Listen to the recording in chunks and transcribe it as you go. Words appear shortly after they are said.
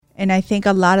And I think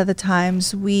a lot of the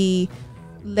times we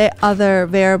let other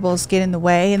variables get in the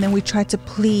way, and then we try to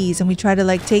please and we try to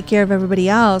like take care of everybody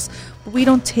else, but we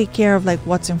don't take care of like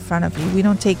what's in front of you. We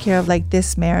don't take care of like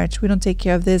this marriage. We don't take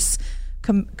care of this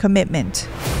commitment.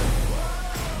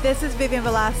 This is Vivian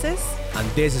Velasquez. And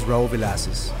this is Raul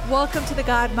Velasquez. Welcome to the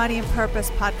God, Money, and Purpose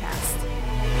podcast.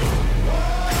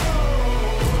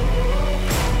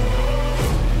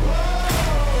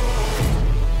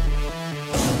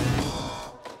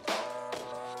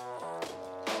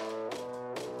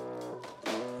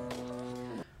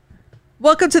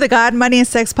 Welcome to the God, Money, and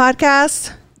Sex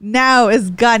podcast. Now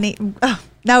is God,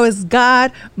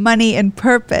 Money, and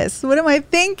Purpose. What am I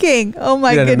thinking? Oh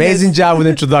my goodness. Amazing job with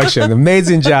introduction.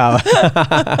 Amazing job.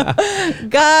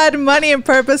 God, Money, and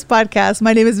Purpose podcast.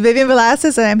 My name is Vivian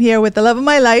Velasquez, and I'm here with the love of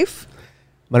my life.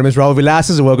 My name is Raul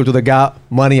Velasquez, and welcome to the God,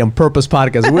 Money, and Purpose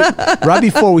podcast. Right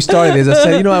before we started this, I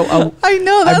said,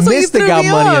 I missed the God,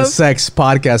 Money, and Sex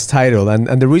podcast title.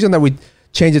 And the reason that we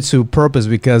changed it to Purpose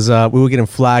because we were getting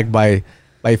flagged by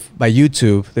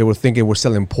YouTube. They were thinking we're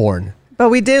selling porn. But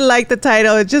we did like the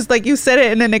title. It's just like you said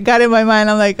it, and then it got in my mind.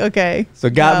 I'm like, okay. So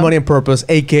God, Money, and Purpose,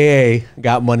 aka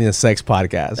God, Money, and Sex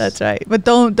podcast. That's right. But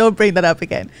don't bring that up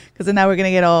again, because then now we're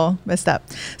gonna get all messed up.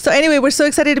 So anyway, we're so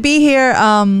excited to be here.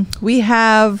 We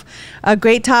have a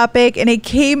great topic, and it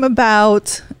came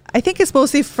about. I think it's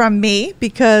mostly from me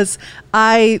because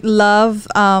I love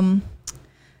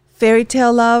fairy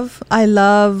tale love. I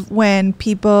love when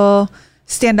people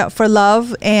stand up for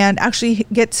love and actually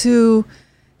get to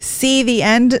see the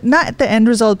end, not the end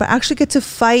result, but actually get to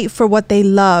fight for what they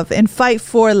love and fight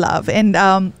for love.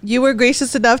 And you were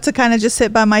gracious enough to kind of just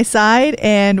sit by my side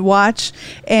and watch.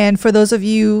 And for those of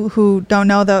you who don't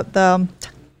know, the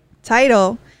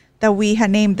title that we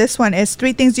had named this one is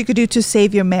 3 Things You Could Do to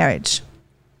Save Your Marriage.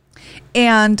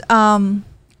 And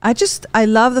I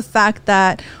love the fact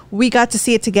that we got to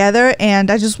see it together,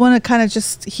 and I just want to kind of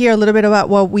just hear a little bit about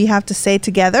what we have to say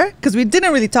together, because we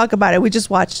didn't really talk about it. We just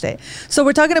watched it. So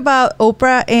we're talking about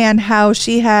Oprah and how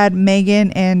she had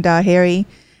Meghan and Harry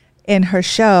in her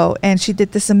show, and she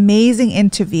did this amazing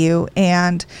interview,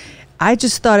 and I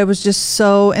just thought it was just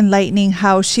so enlightening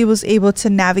how she was able to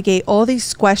navigate all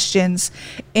these questions,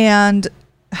 and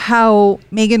how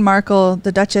Meghan Markle,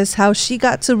 the Duchess, how she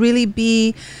got to really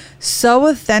be so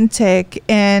authentic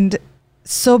and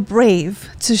so brave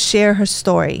to share her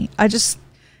story. I just,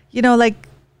 like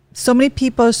so many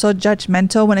people are so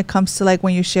judgmental when it comes to like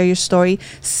when you share your story,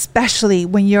 especially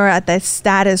when you're at that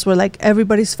status where like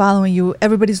everybody's following you,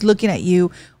 everybody's looking at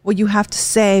you, what you have to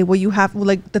say, what you have,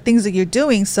 like the things that you're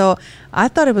doing. So I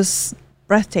thought it was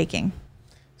breathtaking.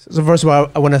 So first of all,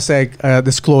 I want to say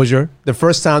disclosure. The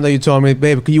first time that you told me,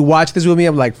 babe, can you watch this with me?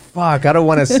 I'm like, fuck, I don't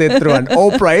want to sit through an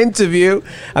Oprah interview.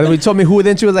 And then we told me who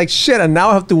the interview was, like, shit, and now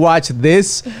I have to watch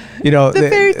this,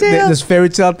 this fairy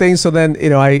tale thing. So then,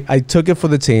 I took it for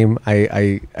the team.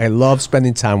 I love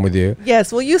spending time with you.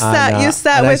 Yes, well, you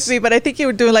sat with me, but I think you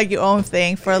were doing like your own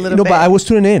thing for a little bit. No, but I was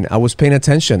tuning in. I was paying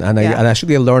attention, and I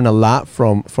actually learned a lot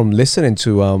from listening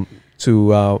to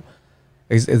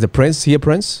Is the prince, he a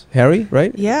prince? Harry,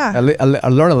 right? Yeah. I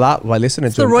learned a lot while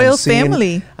listening to him. The royal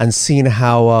family. And seeing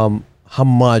how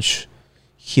much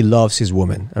he loves his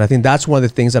woman. And I think that's one of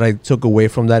the things that I took away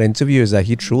from that interview is that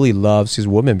he truly loves his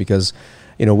woman because,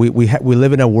 we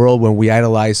live in a world when we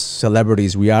idolize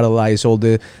celebrities. We idolize all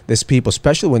these people,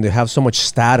 especially when they have so much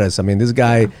status. I mean, this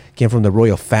guy came from the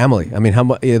royal family. I mean,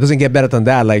 it doesn't get better than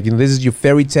that. Like, this is your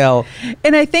fairy tale.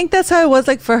 And I think that's how it was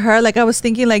like for her. Like, I was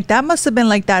thinking like that must have been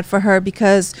like that for her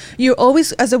because you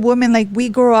always, as a woman, like we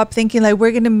grow up thinking like we're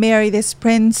going to marry this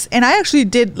prince. And I actually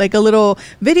did like a little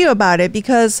video about it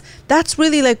because that's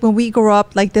really like when we grow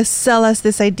up, like they sell us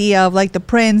this idea of like the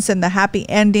prince and the happy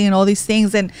ending and all these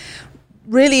things. And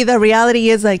really the reality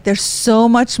is like there's so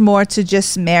much more to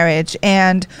just marriage.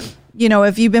 And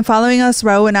if you've been following us,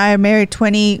 Raul and I are married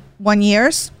 21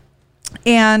 years,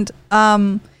 and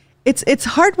it's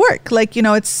hard work. Like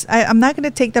I'm not going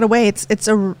to take that away. It's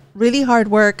a really hard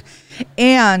work,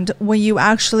 and when you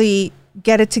actually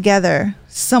get it together,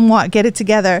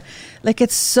 like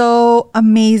it's so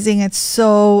amazing. It's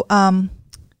so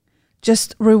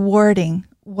just rewarding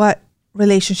what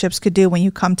relationships could do when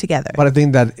you come together. But I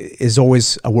think that is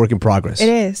always a work in progress. It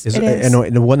is.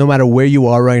 No matter where you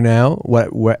are right now,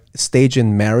 what stage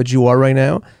in marriage you are right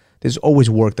now, there's always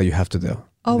work that you have to do.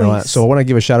 Always. So I want to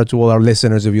give a shout out to all our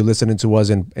listeners. If you're listening to us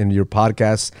in your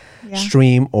podcast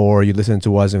stream, or you're listening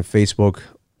to us in Facebook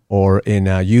or in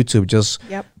YouTube, just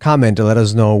comment and let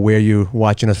us know where you're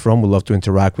watching us from. We'd love to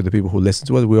interact with the people who listen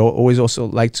to us. We always also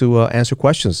like to answer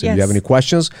questions. If you have any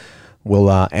questions,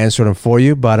 we'll answer them for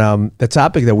you. But the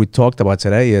topic that we talked about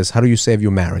today is how do you save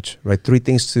your marriage, right? 3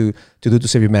 things to do to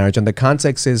save your marriage. And the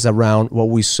context is around what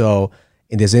we saw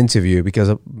in this interview,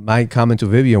 because my comment to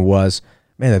Vivian was,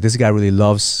 man, that this guy really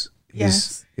loves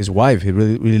his wife. He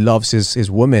really loves his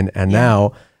woman. And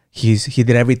now he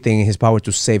did everything in his power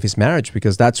to save his marriage,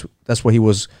 because that's what he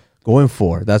was going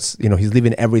for. That's, he's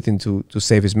leaving everything to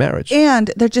save his marriage.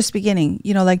 And they're just beginning,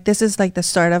 like this is like the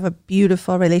start of a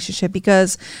beautiful relationship.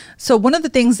 Because so one of the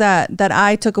things that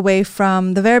I took away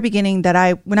from the very beginning,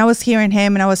 when I was hearing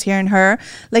him and I was hearing her,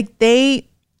 like they,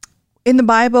 in the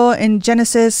Bible, in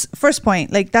Genesis, first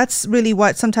point, like that's really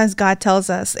what sometimes God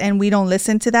tells us and we don't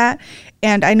listen to that.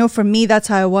 And I know for me, that's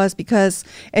how it was, because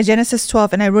in Genesis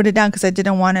 12, and I wrote it down because I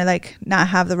didn't want to like not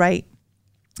have the right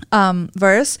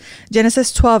verse.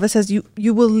 Genesis 12, it says,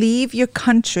 you will leave your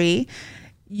country,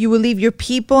 you will leave your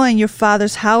people and your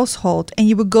father's household, and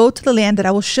you will go to the land that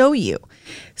I will show you.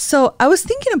 So I was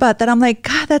thinking about that. I'm like,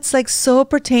 God, that's like so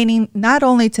pertaining not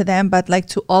only to them, but like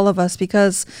to all of us,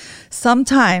 because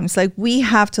sometimes like we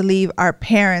have to leave our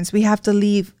parents, we have to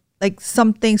leave like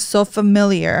something so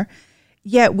familiar,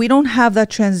 yet we don't have that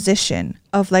transition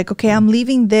of like, okay, I'm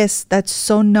leaving this that's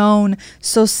so known,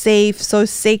 so safe, so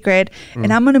sacred,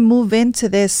 and I'm going to move into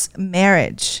this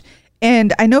marriage.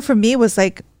 And I know for me, it was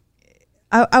like,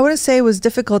 I wouldn't say it was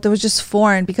difficult. It was just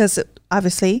foreign, because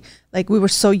obviously like we were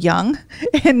so young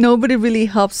and nobody really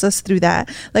helps us through that.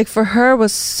 Like for her, it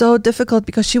was so difficult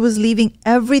because she was leaving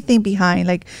everything behind.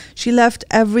 Like she left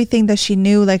everything that she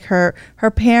knew, like her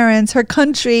parents, her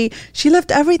country. She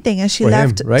left everything, and she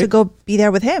left to go be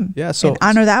there with him. Yeah, so and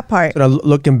honor that part. So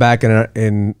looking back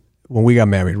in when we got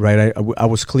married, right? I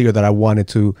was clear that I wanted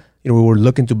to. We were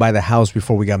looking to buy the house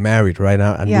before we got married, right?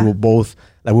 And we were both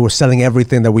like, we were selling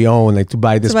everything that we own, like to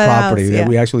buy this property. House,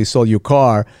 We actually sold your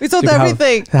car. We sold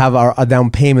everything to have a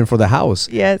down payment for the house.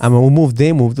 Yes. And when we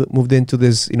moved into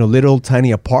this, little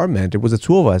tiny apartment. It was the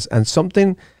 2 of us, and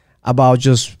something about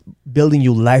just building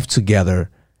your life together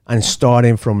and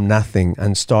starting from nothing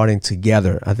and starting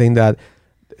together. I think that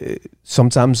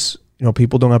sometimes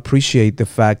people don't appreciate the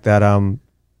fact that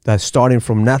that starting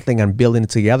from nothing and building it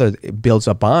together, it builds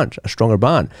a bond, a stronger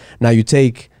bond. Now you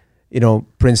take,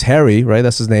 Prince Harry, right?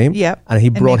 That's his name. Yep. And he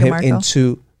brought him Markle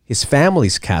into his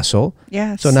family's castle.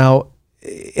 Yes. So now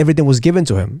everything was given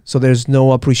to him. So there's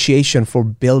no appreciation for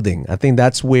building. I think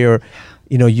that's where,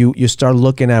 you start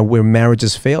looking at where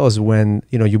marriages fail, is when,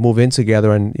 you move in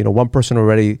together and, one person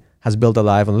already has built a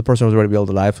life, another person has already built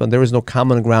a life, and there is no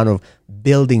common ground of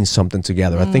building something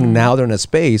together. I think now they're in a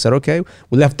space that, okay,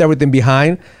 we left everything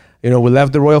behind. We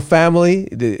left the royal family.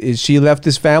 She left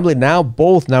his family. Now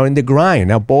both now in the grind.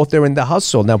 Now both are in the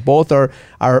hustle. Now both are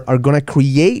going to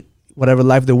create whatever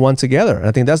life they want together. And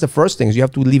I think that's the first thing, is you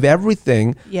have to leave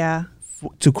everything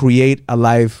to create a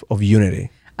life of unity.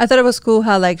 I thought it was cool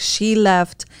how like she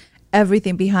left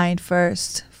everything behind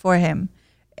first for him.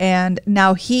 And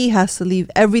now he has to leave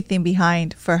everything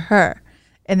behind for her.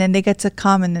 And then they get to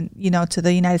come and, to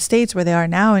the United States where they are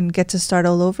now and get to start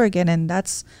all over again. And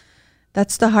that's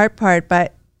the hard part.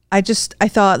 But I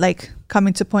thought like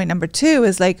coming to point number 2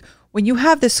 is like, when you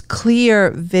have this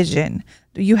clear vision,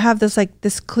 you have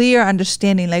this clear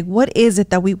understanding, like what is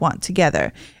it that we want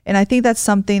together? And I think that's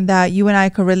something that you and I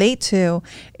could relate to.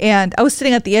 And I was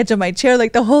sitting at the edge of my chair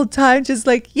like the whole time, just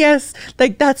like, yes,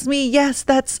 like that's me. Yes,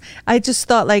 I just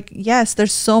thought like, yes,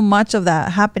 there's so much of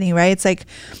that happening, right? It's like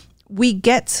we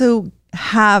get to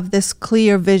have this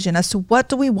clear vision as to what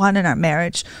do we want in our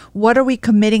marriage? What are we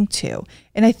committing to?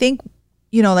 And I think,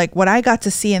 like what I got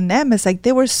to see in them is like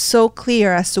they were so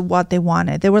clear as to what they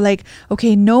wanted. They were like,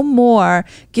 okay, no more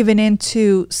giving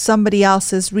into somebody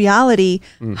else's reality.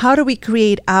 How do we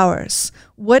create ours?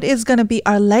 What is going to be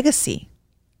our legacy?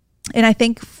 And I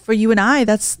think for you and I,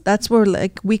 that's where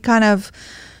like we kind of,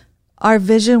 our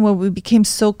vision when we became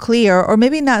so clear, or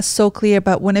maybe not so clear,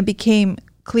 but when it became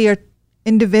clear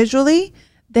individually,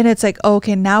 then it's like, oh,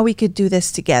 okay, now we could do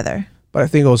this together. But I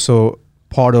think also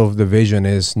part of the vision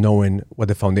is knowing what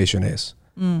the foundation is.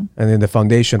 And then the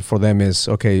foundation for them is,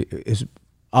 okay, is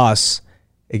us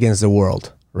against the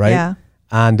world, right? Yeah.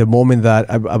 And the moment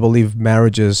that I believe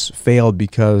marriages fail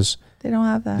because they don't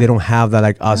have that. They don't have that,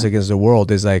 like us against the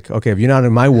world. It's like, okay, if you're not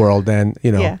in my world, then,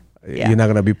 you're not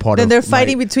going to be part then of they're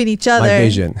fighting between each other. My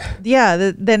vision.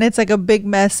 Yeah. Then it's like a big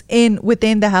mess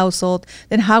within the household.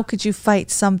 Then how could you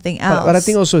fight something else? But I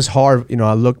think also it's hard,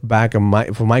 I look back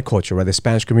on for my culture, right? The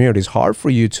Spanish community, it's hard for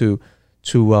you to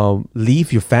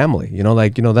leave your family,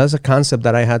 that's a concept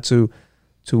that I had to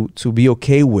be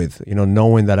okay with,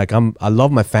 knowing that like I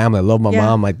love my family. I love my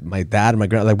mom, my dad, my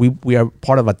grand, like we are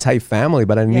part of a tight family,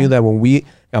 but I knew that when we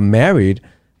got married,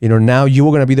 you know, now you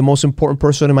are going to be the most important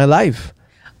person in my life.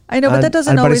 I know, but that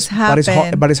doesn't always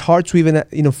happen. But it's hard to even,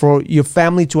 you know, for your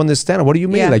family to understand. What do you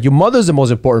mean? Yeah. Like your mother's the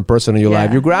most important person in your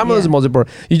life. Your grandmother's the most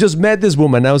important. You just met this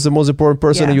woman. Now it's the most important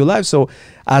person in your life. So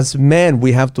as men,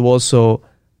 we have to also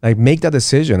like make that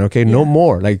decision. Okay, no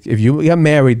more. Like if you get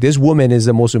married, this woman is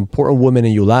the most important woman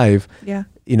in your life. Yeah.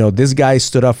 You know, this guy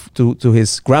stood up to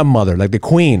his grandmother, like the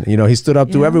queen. You know, he stood up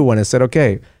to everyone and said,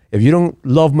 okay, if you don't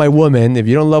love my woman, if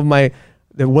you don't love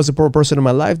the most important person in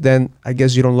my life, then I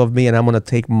guess you don't love me, and I'm gonna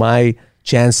take my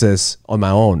chances on my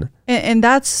own. And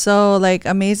that's so like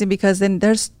amazing, because then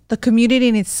there's the community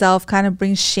in itself kind of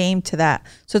brings shame to that.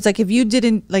 So it's like if you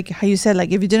didn't, like how you said,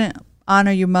 like if you didn't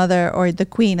honor your mother or the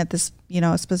queen at this, you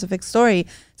know, specific story,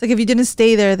 it's like if you didn't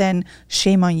stay there, then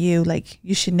shame on you. Like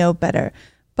you should know better.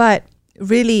 But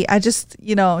really, I just,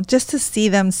 you know, just to see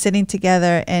them sitting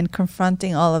together and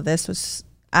confronting all of this was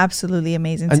absolutely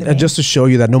amazing to me. And just to show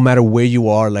you that no matter where you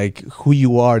are, like who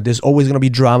you are, there's always going to be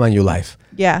drama in your life.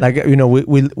 Yeah. Like, you know,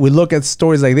 we look at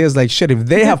stories like this, like, shit, if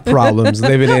they have problems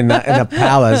living in a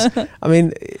palace, I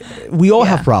mean, we all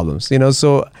have problems, you know?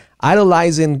 So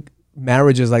idolizing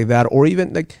marriages like that, or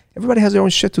even like everybody has their own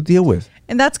shit to deal with.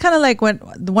 And that's kind of like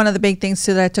one of the big things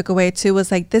too that I took away too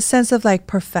was like this sense of like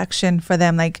perfection for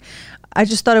them. Like, I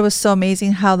just thought it was so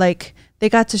amazing how like they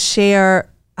got to share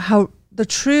how the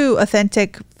true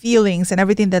authentic feelings and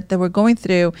everything that they were going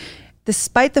through,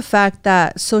 despite the fact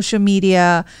that social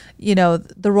media, you know,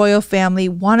 the royal family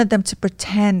wanted them to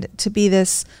pretend to be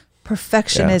this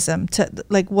perfectionism to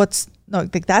like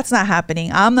like that's not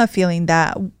happening. I'm not feeling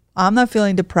that. I'm not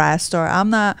feeling depressed, or I'm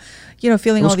not, you know,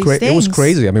 feeling all these things. It was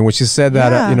crazy. I mean, when she said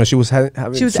that, you know, she was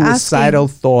having suicidal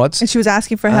thoughts, and she was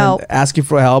asking for help.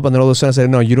 And then all of a sudden said,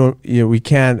 no, we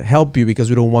can't help you because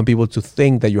we don't want people to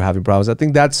think that you're having problems. I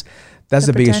think that's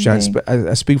the biggest challenge.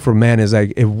 I speak for men, is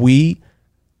like if we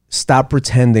stop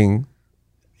pretending,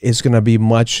 it's gonna be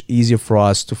much easier for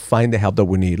us to find the help that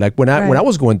we need. Like when I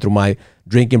was going through my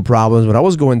drinking problems, when I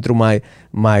was going through my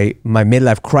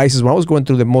midlife crisis, when I was going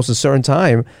through the most uncertain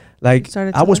time, like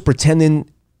I was pretending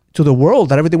to the world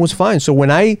that everything was fine. So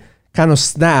when I kind of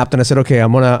snapped and I said, okay,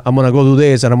 I'm gonna go do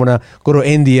this, and I'm gonna go to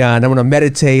India, and I'm gonna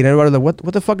meditate, and everybody's like,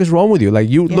 what the fuck is wrong with you? Like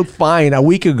you look fine a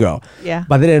week ago. Yeah.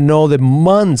 But they didn't know the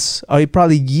months, or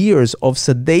probably years of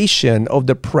sedation, of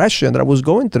depression that I was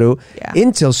going through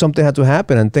until something had to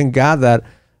happen. And thank God that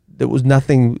there was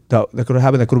nothing that could have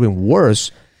happened that could have been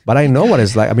worse. But I know what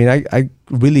it's like. I mean, I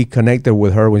really connected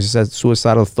with her when she said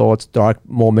suicidal thoughts, dark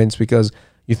moments, because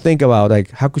you think about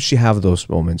like how could she have those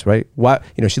moments, right? Why,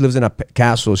 you know, she lives in a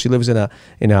castle, she lives in a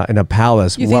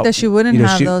palace. You think that she wouldn't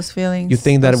have those feelings? You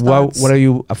think that what are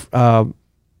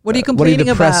you complaining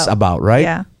about, right?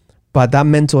 Yeah. But that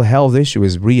mental health issue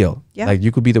is real. Yeah. Like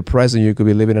you could be depressed and you could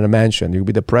be living in a mansion. You could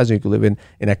be depressed and you could live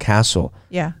in a castle.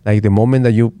 Yeah. Like the moment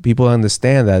that people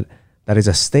understand that is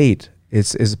a state.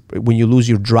 It's when you lose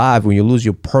your drive, when you lose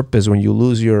your purpose, when you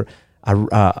lose your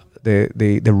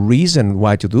the reason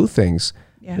why to do things.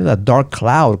 Yeah. You know, that dark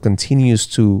cloud continues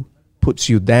to puts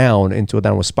you down into a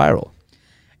downward spiral.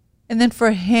 And then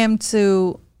for him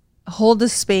to hold the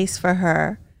space for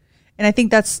her, and I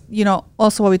think that's, you know,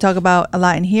 also what we talk about a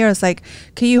lot in here is like,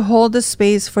 can you hold the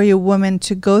space for your woman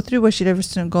to go through what she never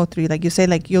to go through? Like you say,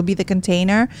 like you'll be the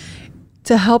container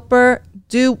to help her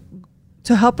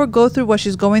go through what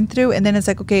she's going through. And then it's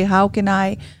like, okay, how can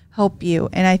I help you?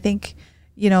 And I think,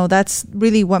 you know, that's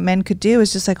really what men could do,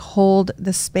 is just like hold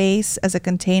the space as a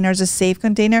container, as a safe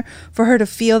container for her to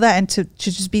feel that, and to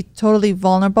just be totally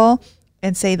vulnerable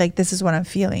and say like, this is what I'm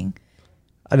feeling.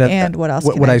 And what else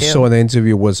what I saw in the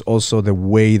interview was also the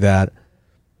way that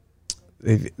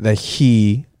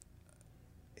he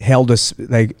held us,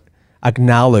 like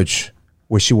acknowledge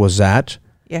where she was at.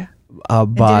 Yeah.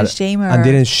 But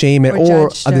didn't shame her or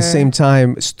at the same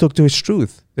time stuck to his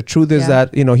truth. The truth is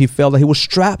that, you know, he felt that he was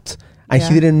trapped, and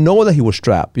he didn't know that he was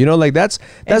trapped. You know, like that's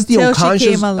the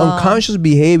unconscious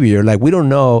behavior. Like we don't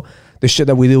know the shit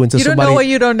that we do until somebody know what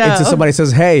you don't know. Until somebody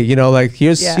says, hey, you know, like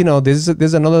here's you know,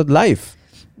 there's another life.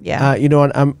 Yeah. You know,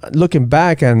 and I'm looking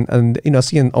back and you know,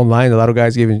 seeing online a lot of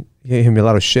guys giving him a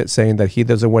lot of shit, saying that he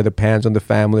doesn't wear the pants on the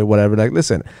family or whatever. Like,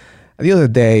 listen, at the end of the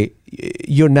day,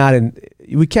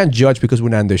 we can't judge because we're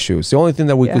not in their shoes. The only thing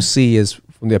that we could see is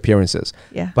from the appearances.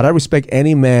 Yeah. But I respect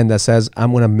any man that says,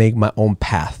 I'm going to make my own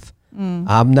path.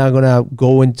 I'm not going to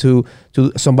go into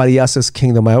somebody else's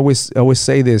kingdom. I always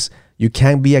say this, you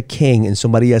can't be a king in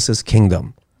somebody else's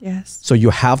kingdom. Yes. So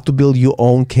you have to build your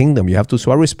own kingdom. You have to.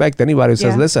 So I respect anybody who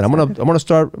says, "Listen, I'm gonna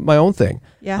start my own thing.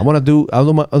 Yeah. I'll do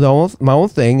my own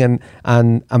thing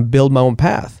and build my own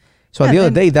path." So at the end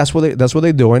of the day, that's what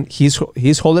they're doing.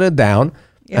 He's holding it down.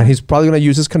 and he's probably going to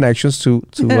use his connections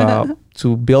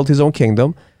to build his own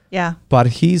kingdom. Yeah. But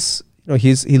he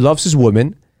loves his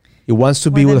woman. He wants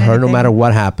to be with her no matter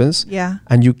what happens. Yeah.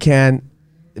 And you can't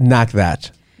knock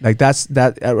that. Like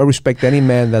that. I respect any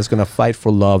man that's gonna fight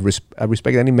for love. I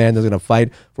respect any man that's gonna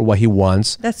fight for what he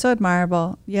wants. That's so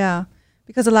admirable. Yeah,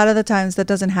 because a lot of the times that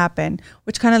doesn't happen,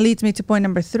 which kind of leads me to point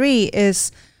number 3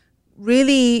 is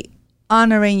really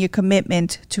honoring your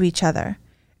commitment to each other.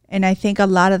 And I think a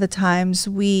lot of the times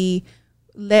we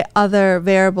let other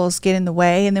variables get in the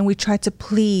way, and then we try to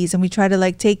please and we try to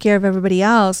like take care of everybody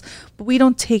else, but we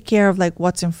don't take care of like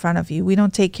what's in front of you. We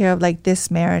don't take care of like this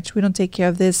marriage. We don't take care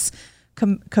of this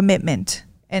commitment,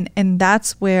 and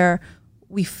that's where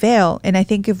we fail. And I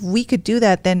think if we could do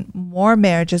that, then more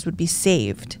marriages would be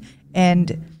saved.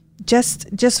 And just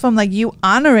from like you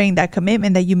honoring that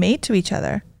commitment that you made to each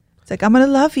other, it's like, I'm gonna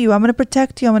love you, I'm gonna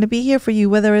protect you, I'm gonna be here for you,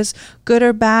 whether it's good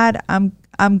or bad.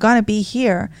 I'm gonna be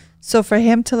here. So for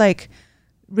him to like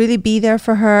really be there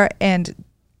for her and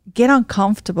get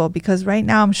uncomfortable, because right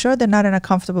now I'm sure they're not in a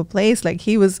comfortable place. Like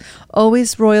he was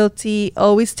always royalty,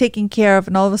 always taken care of,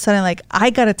 and all of a sudden like I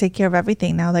gotta take care of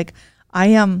everything now. Like I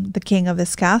am the king of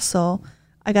this castle,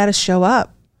 I gotta show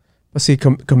up. But see,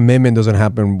 commitment doesn't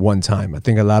happen one time. I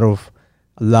think a lot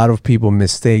of people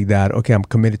mistake that. Okay, I'm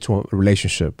committed to a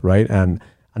relationship, right? And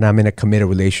I'm in a committed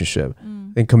relationship.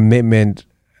 Then commitment,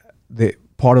 the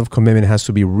part of commitment has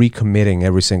to be recommitting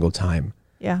every single time.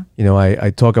 Yeah. You know, I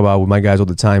talk about with my guys all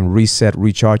the time, reset,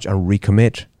 recharge, and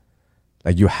recommit.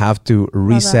 Like you have to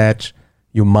reset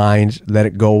your mind, let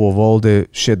it go of all the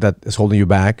shit that is holding you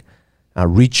back.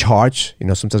 Recharge. You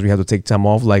know, sometimes we have to take time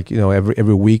off. Like, you know,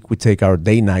 every week we take our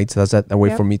day nights. That's a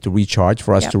way for me to recharge,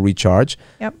 for us to recharge.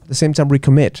 At the same time,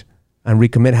 recommit. And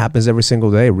recommit happens every single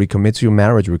day. Recommit to your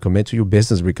marriage, recommit to your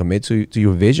business, recommit to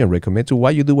your vision, recommit to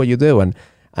what you do. And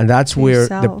that's where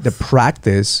the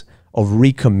practice of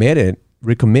recommitment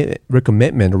or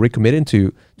recommitting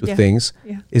to things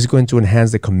is going to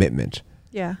enhance the commitment.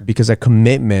 Yeah. Because a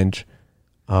commitment,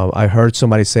 I heard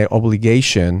somebody say,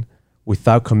 obligation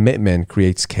without commitment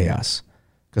creates chaos.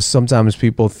 Because sometimes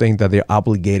people think that they're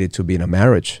obligated to be in a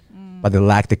marriage, but they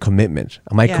lack the commitment.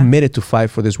 Am I committed to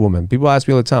fight for this woman? People ask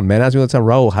me all the time. Men ask me all the time,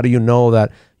 Raul, how do you know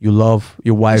that you love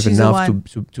your wife enough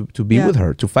to be with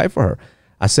her, to fight for her?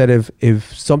 I said,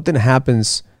 if something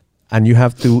happens and you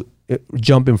have to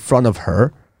jump in front of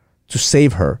her to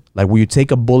save her, like will you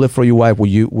take a bullet for your wife? Will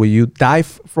you die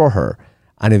for her?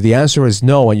 And if the answer is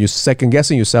no, and you're second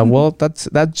guessing yourself, well,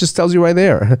 that just tells you right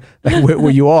there, like where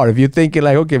you are. If you're thinking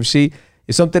like, okay,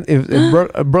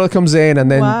 if a brother comes in and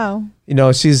then you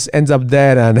know ends up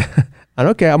dead, and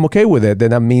okay, I'm okay with it, then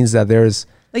that means that there's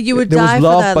like you would die for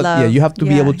that love. Yeah, you have to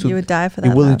be able to. You would die for that.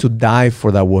 Be willing love. to die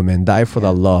for that woman, die for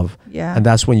that love. Yeah, and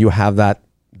that's when you have that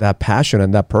passion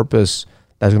and that purpose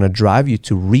that's going to drive you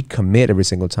to recommit every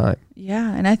single time.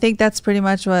 Yeah, and I think that's pretty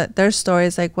much what their story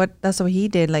is like. That's what he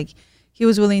did. Like he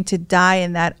was willing to die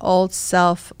in that old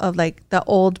self of like the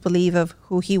old belief of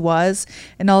who he was,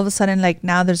 and all of a sudden, like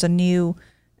now there's a new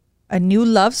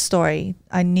love story,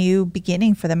 a new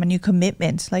beginning for them, a new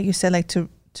commitment, like you said, like to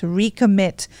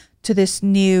recommit to this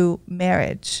new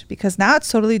marriage, because now it's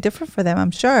totally different for them,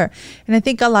 I'm sure. And I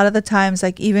think a lot of the times,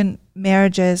 like even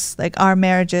marriages, like our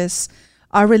marriages,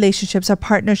 our relationships, our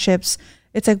partnerships,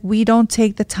 it's like we don't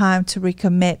take the time to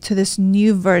recommit to this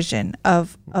new version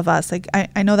of us. Like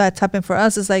I know that's happened for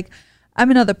us. Is like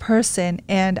I'm another person,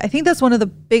 and I think that's one of the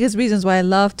biggest reasons why I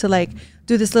love to like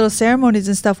do this little ceremonies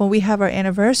and stuff when we have our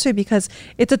anniversary, because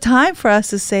it's a time for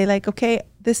us to say like, okay,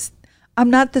 I'm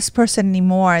not this person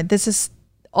anymore. This is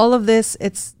all of this.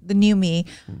 It's the new me.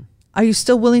 Are you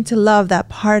still willing to love that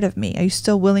part of me? Are you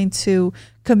still willing to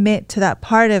commit to that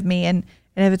part of me? And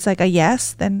if it's like a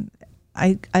yes, then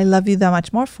I love you that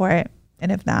much more for it.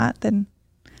 And if not, then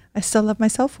I still love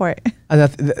myself for it.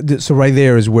 And so right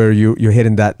there is where you're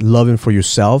hitting that loving for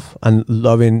yourself and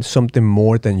loving something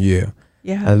more than you.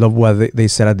 Yeah. I love what they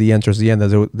said at the end, towards the end,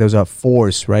 that there's a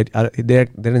force, right? They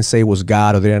didn't say it was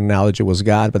God, or they didn't acknowledge it was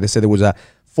God, but they said there was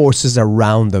forces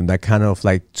around them that kind of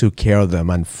like took care of them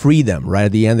and freed them, right?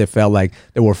 At the end, they felt like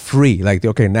they were free. Like,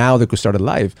 okay, now they could start a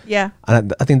life. Yeah.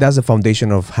 And I think that's the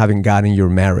foundation of having God in your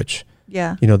marriage.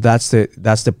 Yeah. You know, that's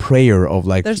the prayer of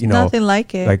like, there's nothing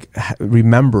like it. Like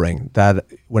remembering that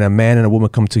when a man and a woman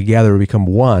come together, become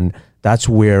one, that's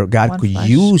where God could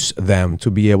use them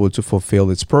to be able to fulfill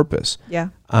its purpose. Yeah.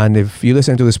 And if you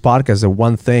listen to this podcast, the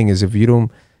one thing is if you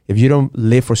don't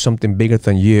live for something bigger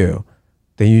than you,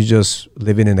 then you're just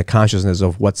living in the consciousness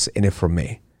of what's in it for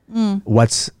me.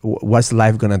 What's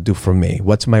life gonna do for me?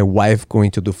 What's my wife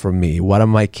going to do for me? What are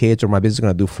my kids or my business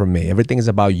gonna do for me? Everything is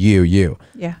about you.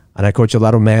 Yeah. And I coach a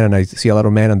lot of men, and I see a lot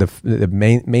of men, and the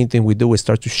main thing we do is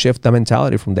start to shift the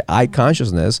mentality from the I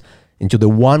consciousness into the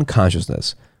one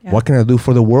consciousness. Yeah. What can I do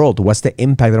for the world? What's the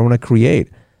impact that I want to create?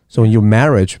 So in your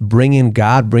marriage, bringing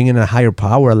God, bringing a higher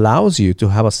power allows you to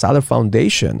have a solid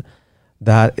foundation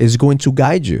that is going to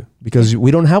guide you, because we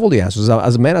don't have all the answers.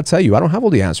 As a man, I tell you, I don't have all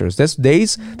the answers. There's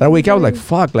days that I wake up like,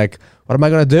 fuck, like, what am I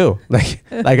gonna do? Like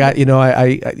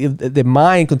the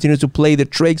mind continues to play the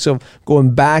tricks of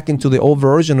going back into the old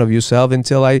version of yourself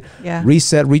until I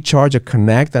reset, recharge, or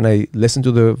connect, and I listen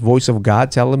to the voice of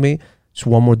God telling me, just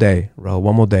one more day, Raul,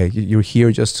 one more day. You're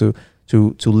here just to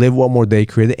live one more day,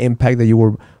 create the impact that you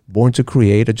were born to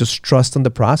create, and just trust in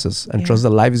the process and trust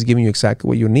that life is giving you exactly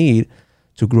what you need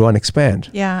to grow and expand.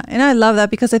 Yeah. And I love that,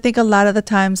 because I think a lot of the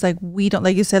times, like, we don't,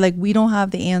 like you said, like, we don't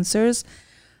have the answers,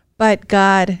 but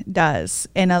God does.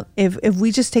 And if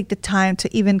we just take the time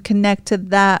to even connect to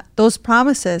those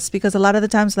promises, because a lot of the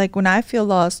times, like, when I feel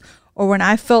lost, or when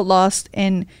I felt lost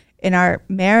in our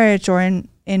marriage, or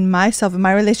in myself, in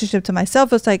my relationship to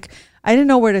myself, it's like, I didn't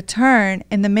know where to turn.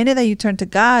 And the minute that you turn to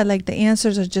God, like, the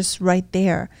answers are just right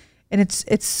there. And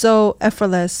it's so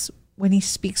effortless when he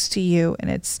speaks to you, and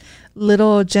it's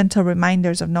little gentle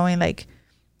reminders of knowing, like,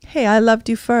 hey, I loved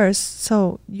you first,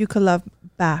 so you could love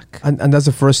back. And that's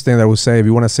the first thing that I would say. If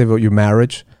you want to save out your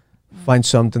marriage, find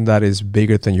something that is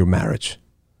bigger than your marriage.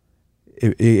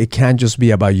 It can't just be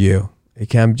about you. It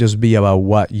can't just be about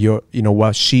what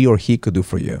what she or he could do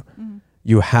for you.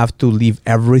 You have to leave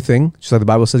everything. Just like the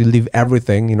Bible says, you leave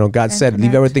everything. God said,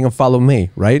 leave everything and follow me,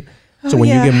 right? So when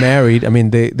you get married, I mean,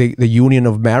 the union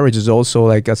of marriage is also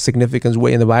like a significant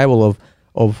way in the Bible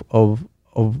of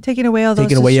taking away all those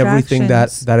taking away everything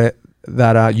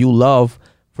that you love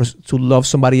to love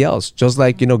somebody else. Just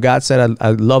like, God said,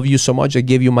 I love you so much, I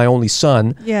gave you my only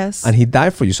son. Yes. And he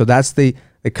died for you. So that's the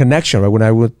connection, right? When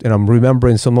I'm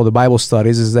remembering some of the Bible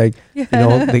studies, is like,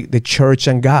 the church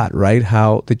and God, right?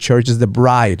 How the church is the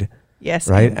bride. Yes.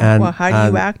 Right. And how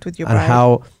do you act with your bride?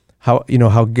 And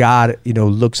how God,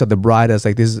 looks at the bride as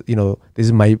like this, this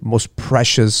is my most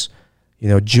precious,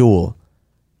 jewel.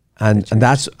 And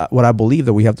that's what I believe,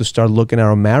 that we have to start looking at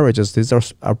our marriages. This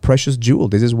is our precious jewel.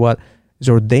 This is what is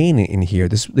ordained in here.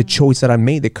 This is the choice that I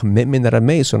made, the commitment that I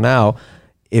made. So now,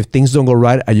 if things don't go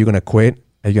right, are you gonna quit?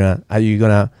 Are you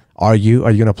gonna argue?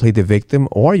 Are you gonna play the victim?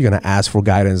 Or are you gonna ask for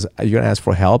guidance? Are you gonna ask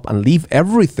for help and leave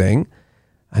everything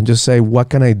and just say, what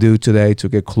can I do today to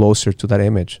get closer to that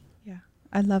image? Yeah,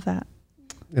 I love that.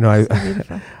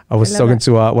 I was talking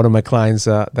to one of my clients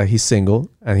that he's single,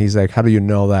 and he's like, how do you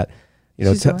know that,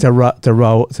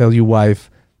 tell your wife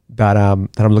that I'm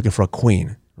looking for a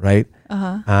queen, right?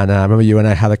 And I remember you and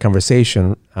I had a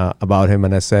conversation about him,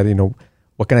 and I said,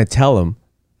 what can I tell him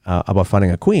about finding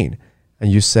a queen?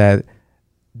 And you said,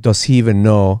 does he even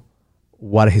know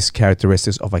what his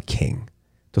characteristics of a king?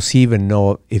 Does he even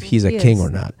know if he's a king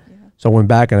or not? Yeah. So I went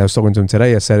back and I was talking to him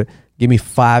today. I said, give me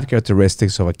 5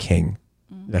 characteristics of a king.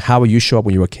 Like, how will you show up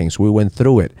when you're a king? So we went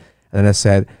through it. And then I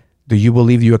said, do you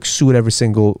believe you exude every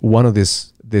single one of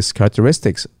these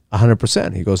characteristics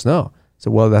 100%? He goes, no.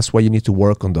 So, well, that's why you need to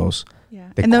work on those. Yeah.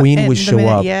 The queen will show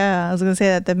up. Yeah, I was going to say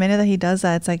that the minute that he does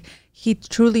that, it's like he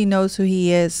truly knows who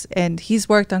he is, and he's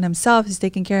worked on himself. He's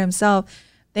taking care of himself.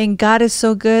 Then God is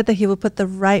so good that he will put the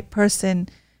right person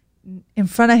in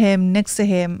front of him, next to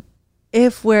him,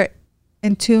 if we're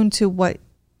in tune to what.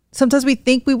 Sometimes we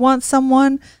think we want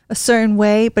someone a certain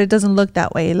way, but it doesn't look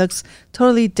that way. It looks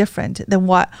totally different than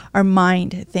what our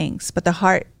mind thinks. But the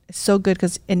heart is so good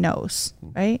because it knows,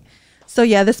 right? So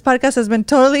yeah, this podcast has been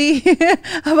totally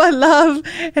about love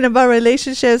and about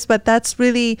relationships, but that's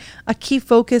really a key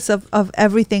focus of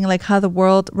everything, like how the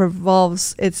world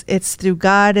revolves. It's through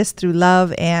God, it's through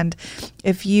love. And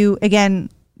if you, again,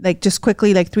 like just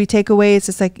quickly, like 3 takeaways,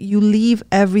 it's like you leave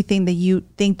everything that you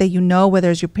think that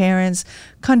whether it's your parents,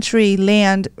 country,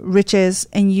 land, riches,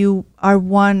 and you are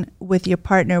one with your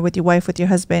partner, with your wife, with your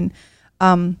husband.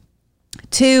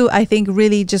 2, I think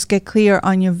really just get clear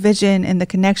on your vision and the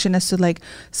connection as to like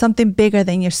something bigger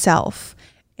than yourself.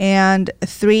 And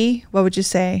 3, what would you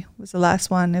say was the last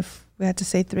one if we had to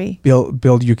say 3?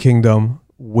 Build your kingdom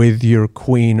with your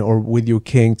queen or with your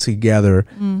king together.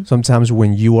 Sometimes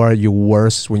when you are at your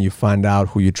worst, when you find out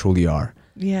who you truly are.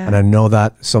 Yeah. And I know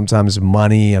that sometimes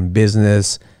money and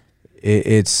business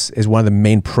it's one of the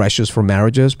main pressures for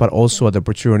marriages, but also an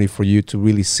opportunity for you to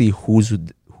really see who's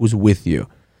with you.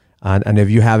 And if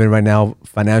you're having right now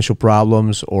financial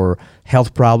problems or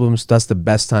health problems, that's the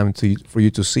best time for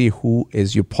you to see who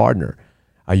is your partner.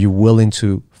 Are you willing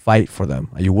to fight for them?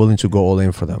 Are you willing to go all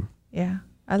in for them? Yeah,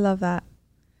 I love that.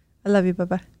 I love you,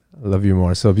 Papa. I love you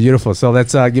more. So beautiful. So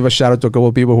let's give a shout out to a couple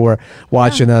of people who are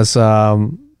watching us.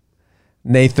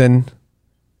 Nathan,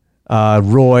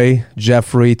 Roy,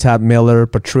 Jeffrey, Tab Miller,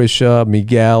 Patricia,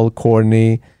 Miguel,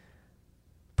 Courtney.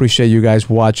 Appreciate you guys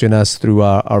watching us through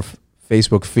our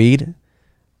Facebook feed.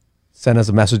 Send us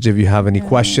a message if you have any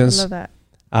questions. I love that.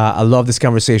 I love this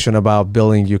conversation about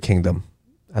building your kingdom.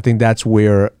 I think that's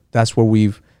where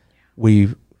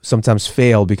we've sometimes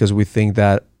failed, because we think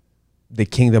that the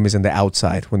kingdom is in the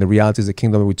outside, when the reality is the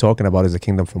kingdom that we're talking about is the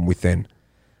kingdom from within.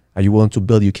 Are you willing to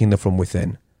build your kingdom from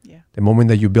within? Yeah. The moment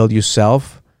that you build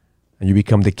yourself and you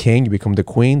become the king, you become the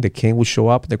queen, the king will show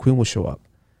up, the queen will show up.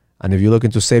 And if you're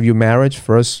looking to save your marriage,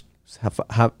 first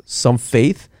have some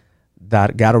faith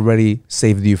that God already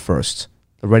saved you first.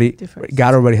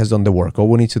 God already has done the work. All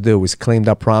we need to do is claim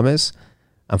that promise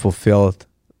and fulfill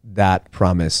that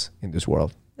promise in this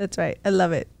world. That's right. I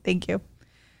love it. Thank you.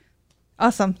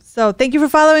 Awesome. So thank you for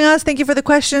following us. Thank you for the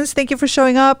questions. Thank you for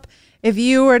showing up. If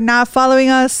you are not following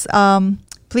us,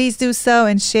 please do so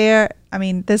and share. I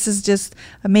mean, this is just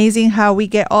amazing how we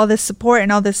get all this support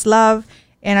and all this love.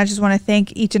 And I just want to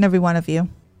thank each and every one of you.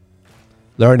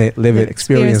 Learn it, live it,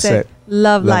 experience it.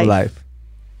 Love life.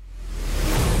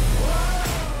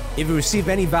 If you receive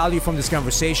any value from this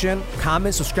conversation,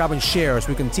 comment, subscribe, and share as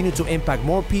we continue to impact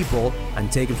more people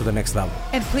and take them to the next level.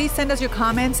 And please send us your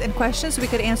comments and questions so we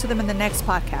could answer them in the next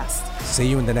podcast. See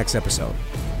you in the next episode.